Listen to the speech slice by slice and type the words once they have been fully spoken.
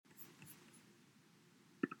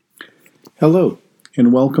Hello,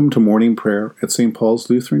 and welcome to morning prayer at St. Paul's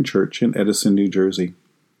Lutheran Church in Edison, New Jersey.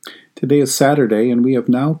 Today is Saturday, and we have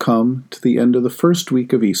now come to the end of the first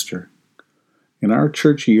week of Easter. In our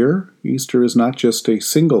church year, Easter is not just a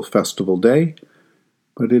single festival day,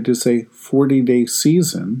 but it is a 40-day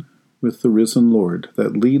season with the risen Lord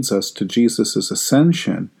that leads us to Jesus'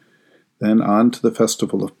 ascension, then on to the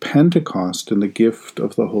festival of Pentecost and the gift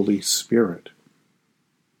of the Holy Spirit.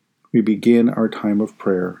 We begin our time of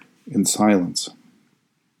prayer in silence.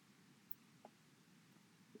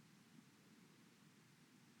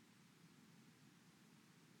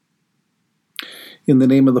 In the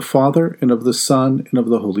name of the Father, and of the Son, and of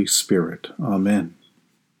the Holy Spirit. Amen.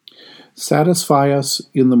 Satisfy us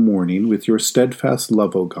in the morning with your steadfast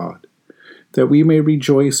love, O God, that we may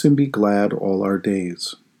rejoice and be glad all our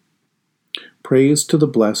days. Praise to the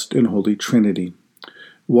blessed and holy Trinity,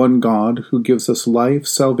 one God who gives us life,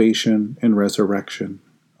 salvation, and resurrection.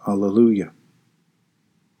 Alleluia.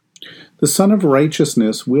 The Son of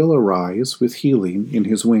Righteousness will arise with healing in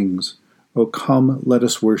his wings. O come, let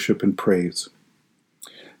us worship and praise.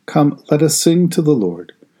 Come, let us sing to the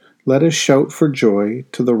Lord. Let us shout for joy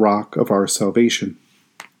to the rock of our salvation.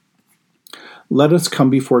 Let us come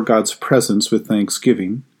before God's presence with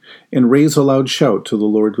thanksgiving, and raise a loud shout to the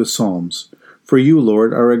Lord with psalms. For you,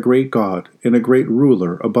 Lord, are a great God, and a great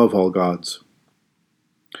ruler above all gods.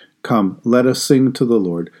 Come, let us sing to the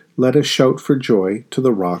Lord. Let us shout for joy to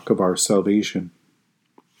the rock of our salvation.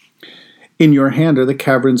 In your hand are the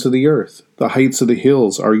caverns of the earth. The heights of the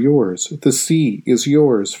hills are yours. The sea is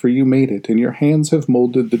yours, for you made it, and your hands have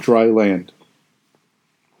molded the dry land.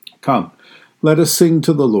 Come, let us sing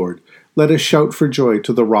to the Lord. Let us shout for joy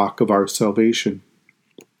to the rock of our salvation.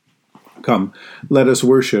 Come, let us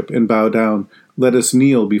worship and bow down. Let us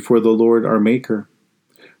kneel before the Lord our Maker.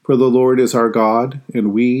 For the Lord is our God,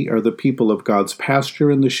 and we are the people of God's pasture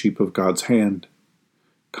and the sheep of God's hand.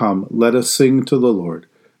 Come, let us sing to the Lord.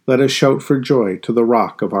 Let us shout for joy to the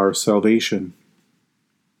rock of our salvation.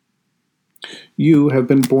 You have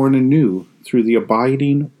been born anew through the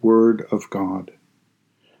abiding Word of God.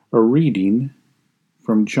 A reading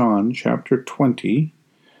from John chapter 20.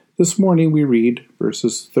 This morning we read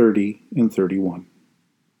verses 30 and 31.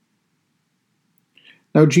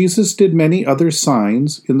 Now Jesus did many other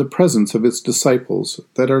signs in the presence of his disciples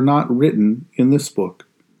that are not written in this book.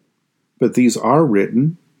 But these are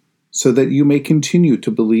written so that you may continue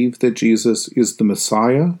to believe that Jesus is the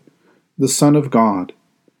Messiah, the Son of God,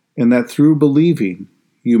 and that through believing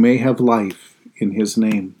you may have life in his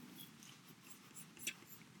name.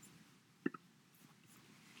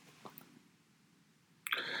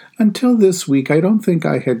 Until this week, I don't think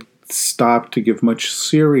I had stopped to give much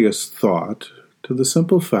serious thought to the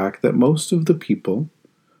simple fact that most of the people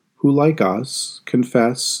who, like us,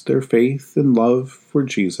 confess their faith and love for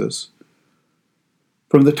Jesus,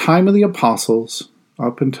 from the time of the apostles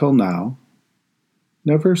up until now,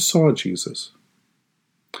 never saw Jesus,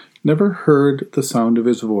 never heard the sound of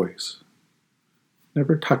his voice,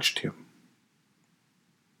 never touched him.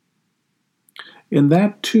 And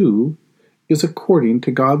that, too, is according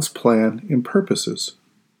to God's plan and purposes.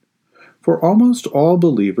 For almost all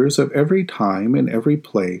believers of every time and every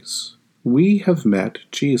place, we have met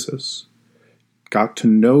Jesus, got to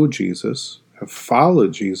know Jesus, have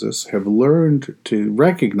followed Jesus, have learned to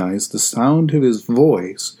recognize the sound of his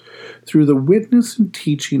voice through the witness and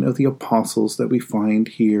teaching of the apostles that we find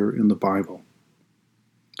here in the Bible.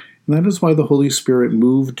 And that is why the Holy Spirit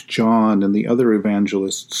moved John and the other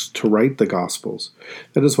evangelists to write the Gospels.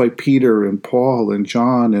 That is why Peter and Paul and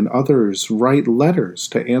John and others write letters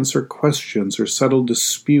to answer questions or settle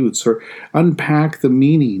disputes or unpack the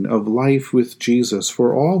meaning of life with Jesus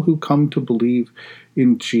for all who come to believe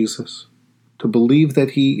in Jesus, to believe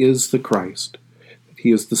that he is the Christ, that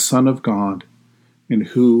he is the Son of God, and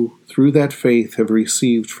who, through that faith, have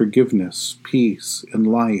received forgiveness, peace, and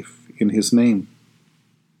life in his name.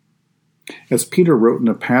 As Peter wrote in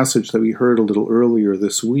a passage that we heard a little earlier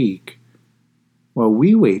this week, while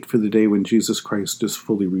we wait for the day when Jesus Christ is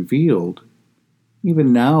fully revealed,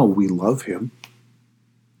 even now we love him.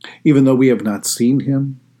 Even though we have not seen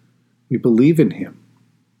him, we believe in him.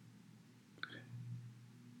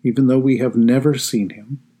 Even though we have never seen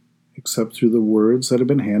him, except through the words that have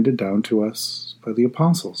been handed down to us by the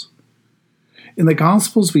apostles. In the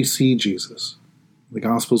Gospels we see Jesus. In the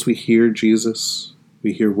Gospels we hear Jesus.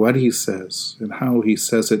 We hear what he says and how he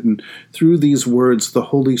says it, and through these words, the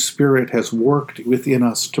Holy Spirit has worked within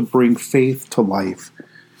us to bring faith to life.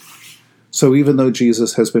 So even though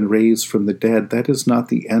Jesus has been raised from the dead, that is not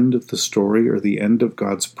the end of the story or the end of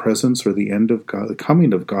God's presence or the end of the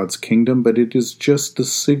coming of God's kingdom, but it is just the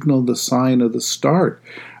signal, the sign of the start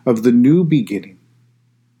of the new beginning,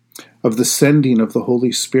 of the sending of the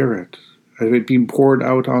Holy Spirit, of it being poured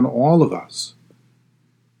out on all of us.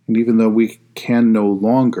 And even though we can no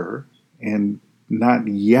longer and not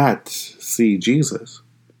yet see Jesus,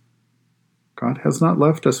 God has not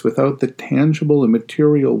left us without the tangible and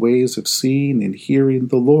material ways of seeing and hearing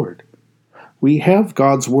the Lord. We have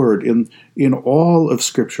God's Word in all of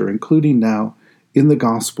Scripture, including now in the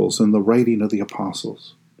Gospels and the writing of the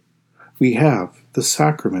Apostles. We have the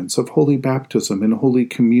sacraments of Holy Baptism and Holy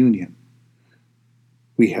Communion.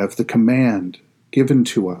 We have the command given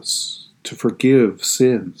to us to forgive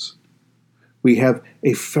sins. We have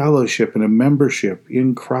a fellowship and a membership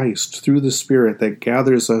in Christ through the Spirit that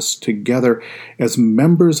gathers us together as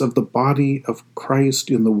members of the body of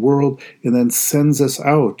Christ in the world and then sends us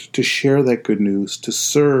out to share that good news, to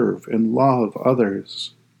serve and love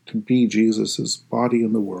others, to be Jesus' body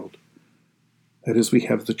in the world. That is, we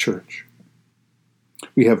have the Church.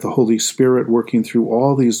 We have the Holy Spirit working through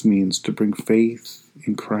all these means to bring faith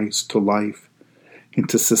in Christ to life, and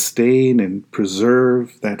to sustain and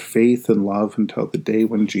preserve that faith and love until the day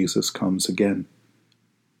when Jesus comes again.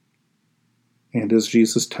 And as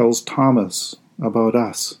Jesus tells Thomas about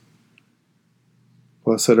us,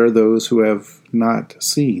 blessed are those who have not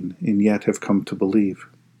seen and yet have come to believe.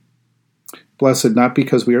 Blessed not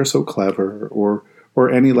because we are so clever or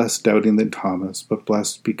any less doubting than Thomas, but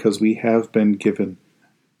blessed because we have been given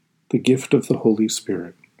the gift of the Holy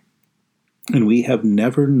Spirit. And we have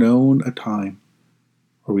never known a time,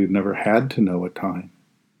 or we've never had to know a time,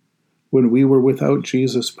 when we were without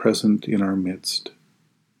Jesus present in our midst.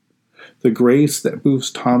 The grace that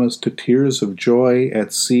moves Thomas to tears of joy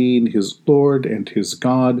at seeing his Lord and his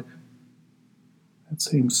God, that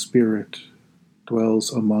same Spirit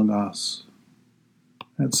dwells among us.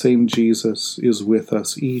 That same Jesus is with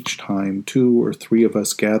us each time 2 or 3 of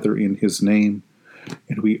us gather in his name,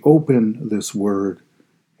 and we open this word,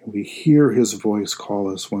 and we hear his voice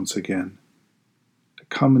call us once again to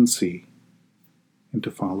come and see and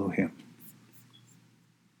to follow him.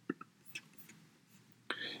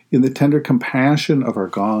 In the tender compassion of our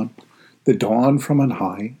God, the dawn from on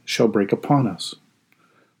high shall break upon us.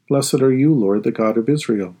 Blessed are you, Lord, the God of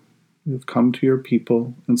Israel. You have come to your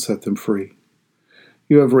people and set them free.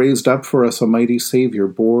 You have raised up for us a mighty Savior,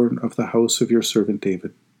 born of the house of your servant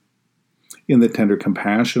David. In the tender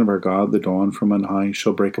compassion of our God, the dawn from on high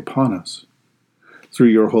shall break upon us. Through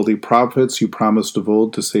your holy prophets, you promised of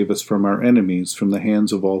old to save us from our enemies, from the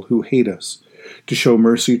hands of all who hate us, to show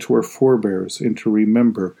mercy to our forebears, and to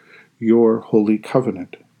remember your holy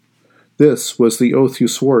covenant. This was the oath you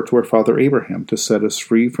swore to our father Abraham, to set us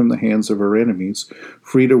free from the hands of our enemies,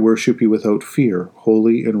 free to worship you without fear,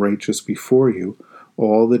 holy and righteous before you,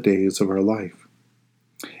 all the days of our life.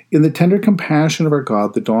 In the tender compassion of our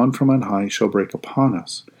God, the dawn from on high shall break upon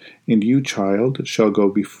us, and you, child, shall go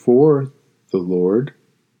before the Lord.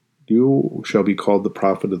 You shall be called the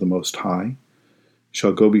prophet of the Most High,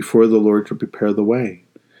 shall go before the Lord to prepare the way,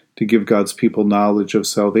 to give God's people knowledge of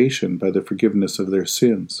salvation by the forgiveness of their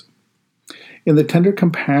sins. In the tender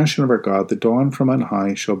compassion of our God, the dawn from on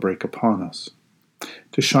high shall break upon us,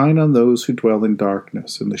 to shine on those who dwell in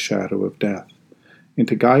darkness and the shadow of death, and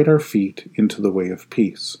to guide our feet into the way of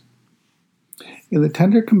peace. In the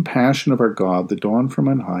tender compassion of our God, the dawn from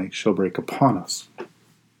on high shall break upon us.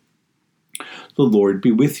 The Lord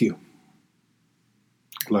be with you.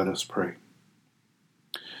 Let us pray.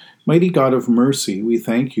 Mighty God of mercy, we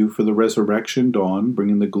thank you for the resurrection dawn,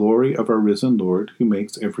 bringing the glory of our risen Lord, who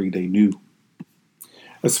makes every day new.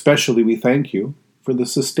 Especially we thank you for the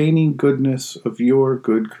sustaining goodness of your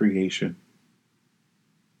good creation,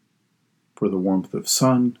 for the warmth of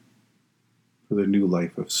sun, for the new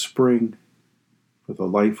life of spring, for the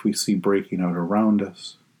life we see breaking out around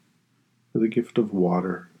us, for the gift of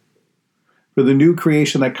water, for the new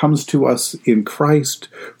creation that comes to us in Christ,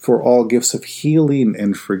 for all gifts of healing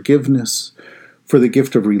and forgiveness, for the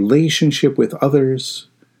gift of relationship with others,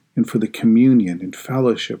 and for the communion and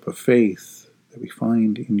fellowship of faith that we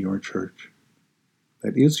find in your church.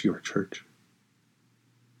 That is your church.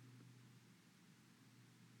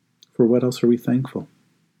 For what else are we thankful?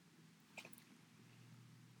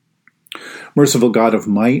 Merciful God of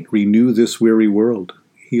might, renew this weary world.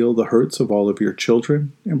 Heal the hurts of all of your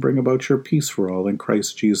children, and bring about your peace for all in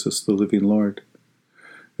Christ Jesus, the living Lord.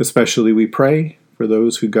 Especially we pray for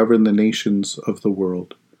those who govern the nations of the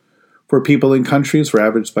world, for people in countries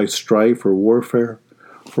ravaged by strife or warfare,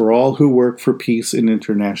 for all who work for peace and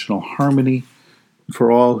international harmony,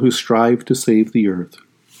 for all who strive to save the earth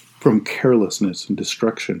from carelessness and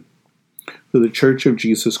destruction, for the Church of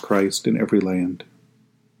Jesus Christ in every land.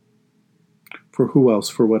 For who else,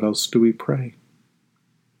 for what else do we pray?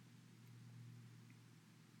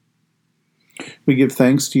 We give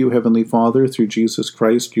thanks to you, Heavenly Father, through Jesus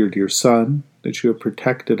Christ, your dear Son, that you have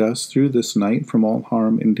protected us through this night from all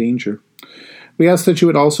harm and danger. We ask that you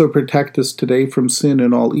would also protect us today from sin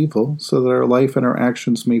and all evil, so that our life and our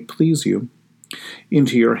actions may please you.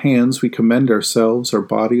 Into your hands we commend ourselves, our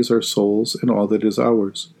bodies, our souls, and all that is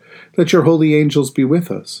ours. Let your holy angels be with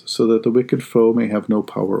us, so that the wicked foe may have no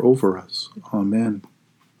power over us. Amen.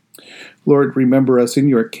 Lord, remember us in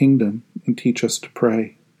your kingdom, and teach us to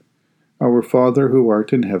pray. Our Father, who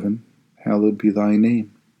art in heaven, hallowed be thy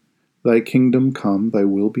name. Thy kingdom come, thy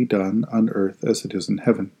will be done, on earth as it is in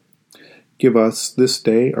heaven. Give us this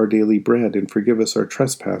day our daily bread, and forgive us our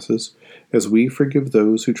trespasses, as we forgive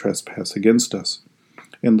those who trespass against us.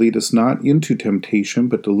 And lead us not into temptation,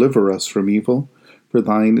 but deliver us from evil. For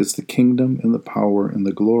thine is the kingdom, and the power, and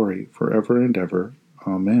the glory, forever and ever.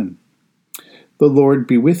 Amen. The Lord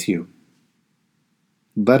be with you.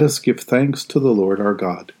 Let us give thanks to the Lord our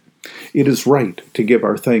God. It is right to give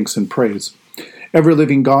our thanks and praise.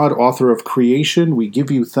 Ever-living God, author of creation, we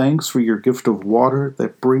give you thanks for your gift of water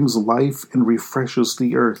that brings life and refreshes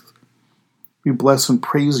the earth. We bless and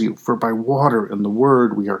praise you, for by water and the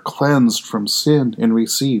word we are cleansed from sin and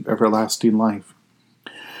receive everlasting life.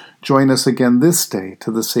 Join us again this day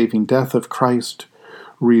to the saving death of Christ.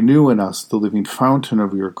 Renew in us the living fountain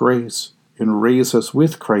of your grace, and raise us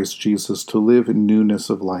with Christ Jesus to live in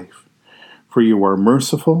newness of life. For you are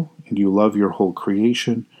merciful, and you love your whole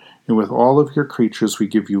creation, and with all of your creatures we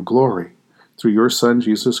give you glory, through your Son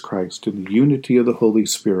Jesus Christ, in the unity of the Holy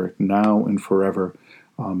Spirit, now and forever.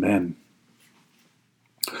 Amen.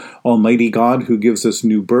 Almighty God, who gives us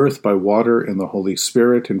new birth by water and the Holy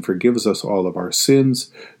Spirit, and forgives us all of our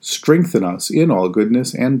sins, strengthen us in all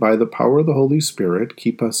goodness, and by the power of the Holy Spirit,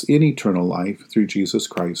 keep us in eternal life, through Jesus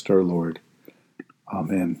Christ our Lord.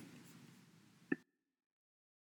 Amen.